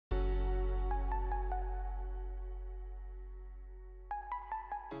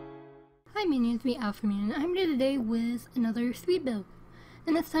Hi Minions, it's me Alpha Minion. I'm here today with another sweet build.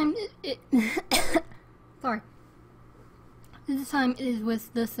 And this time sorry. This time it is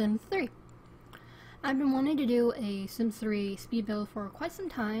with The Sims 3. I've been wanting to do a Sims 3 speed build for quite some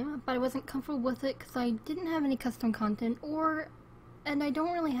time, but I wasn't comfortable with it because I didn't have any custom content and I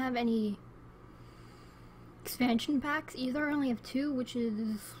don't really have any expansion packs either. I only have two, which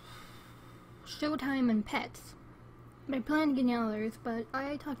is Showtime and Pets. But I plan on getting others, but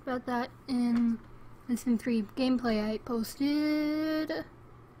I talked about that in the Sim 3 gameplay I posted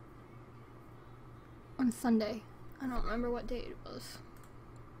on Sunday. I don't remember what date it was.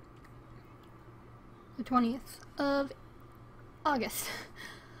 The 20th of August.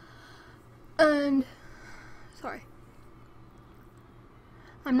 And, sorry.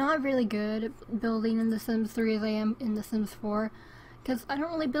 I'm not really good at building in The Sims 3 as I am in The Sims 4. Because I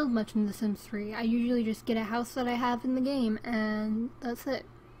don't really build much in The Sims 3. I usually just get a house that I have in the game, and that's it.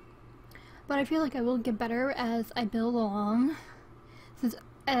 But I feel like I will get better as I build along. Since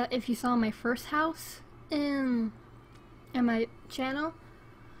if you saw my first house in my channel,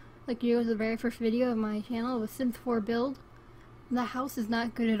 like it was the very first video of my channel, it was Sims 4 build. The house is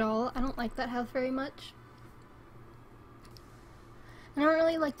not good at all. I don't like that house very much. I don't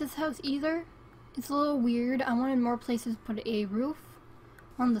really like this house either. It's a little weird. I wanted more places to put a roof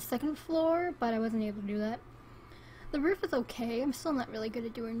on the second floor, but I wasn't able to do that. The roof is okay. I'm still not really good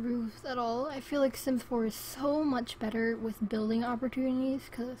at doing roofs at all. I feel like Sims 4 is so much better with building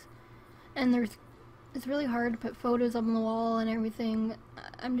opportunities, it's really hard to put photos up on the wall and everything.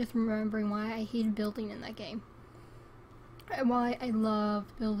 I'm just remembering why I hated building in that game. And why I love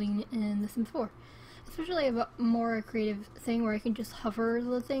building in The Sims 4. Especially a more creative thing where I can just hover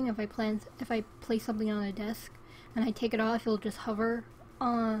the thing. If I place something on a desk and I take it off, it'll just hover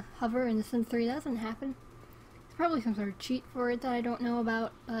in The Sims 3. That doesn't happen. There's probably some sort of cheat for it that I don't know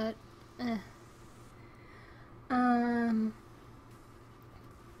about, but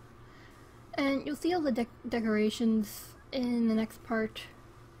and you'll see all the decorations in the next part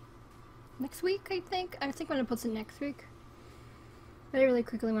next week, I think. I think I'm gonna post it next week. But I really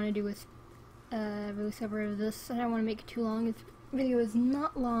quickly want to do with really separate of this. I don't want to make it too long. This video is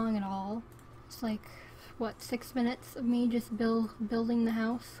not long at all. It's like, what, 6 minutes of me just building the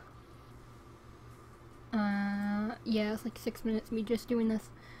house? Yeah, it's like 6 minutes of me just doing this.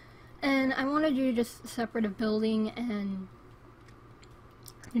 And I want to do just separate of building and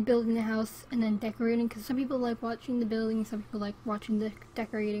building the house and then decorating, because some people like watching the building, some people like watching the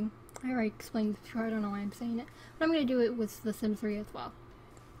decorating. I already explained this before, I don't know why I'm saying it. But I'm going to do it with The Sims 3 as well.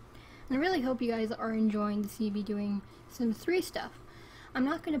 And I really hope you guys are enjoying to see me doing Sims 3 stuff. I'm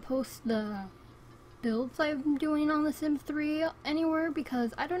not going to post the builds I'm doing on The Sims 3 anywhere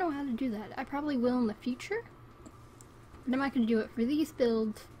because I don't know how to do that. I probably will in the future, but I'm not going to do it for these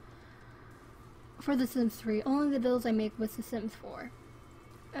builds for The Sims 3. Only the builds I make with The Sims 4.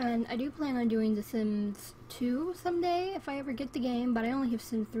 And I do plan on doing The Sims 2 someday if I ever get the game, but I only have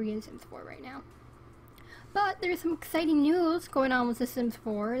Sims 3 and Sims 4 right now. But there's some exciting news going on with The Sims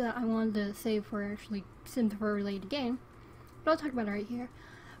 4 that I wanted to save for actually Sims 4 related game. But I'll talk about it right here.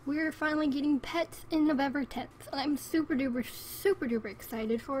 We're finally getting pets in November 10th. And I'm super duper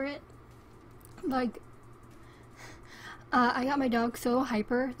excited for it. Like, I got my dog so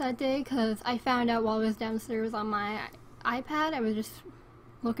hyper that day because I found out while I was downstairs on my iPad. I was just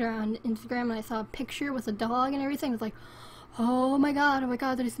looking around Instagram and I saw a picture with a dog and everything. I was like, oh my god,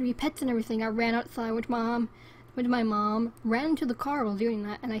 there's gonna be pets and everything. I ran outside with my mom, ran into the car while doing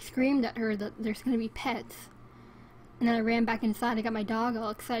that, and I screamed at her that there's gonna be pets. And then I ran back inside, I got my dog all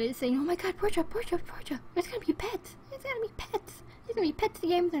excited, saying, oh my god, Portia, there's gonna be pets, there's gonna be pets in the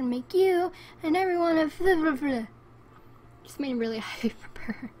game, it's gonna make you, and everyone of just made him really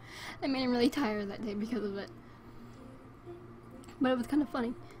hyper. I made him really tired that day because of it. But it was kind of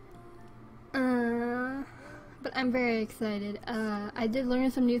funny. But I'm very excited. I did learn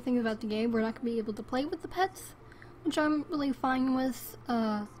some new things about the game. We're not going to be able to play with the pets, which I'm really fine with,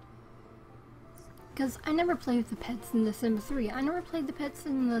 because I never played with the pets in The Sims 3. I never played the pets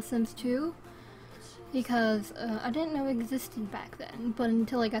in The Sims 2, because I didn't know it existed back then. But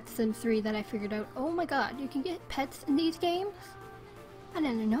until I got The Sims 3 that I figured out, oh my god, you can get pets in these games? I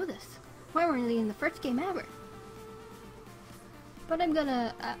didn't know this. Why weren't they in the first game ever? But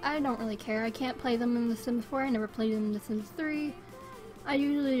I don't really care. I can't play them in The Sims 4. I never played them in The Sims 3. I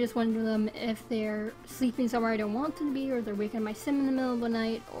usually just wonder them if they're sleeping somewhere I don't want them to be, or they're waking my sim in the middle of the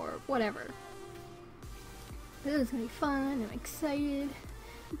night, or whatever. But this is gonna be fun. I'm excited.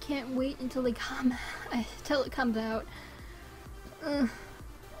 I can't wait until it comes out. I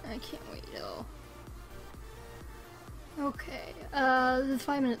can't wait at all. Okay, this is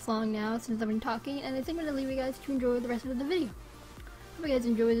 5 minutes long now since I've been talking, and I think I'm going to leave you guys to enjoy the rest of the video. Hope you guys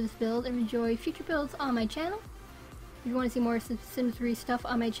enjoy this build and enjoy future builds on my channel. If you want to see more Sims 3 stuff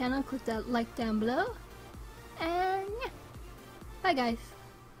on my channel, click that like down below. And yeah, bye guys.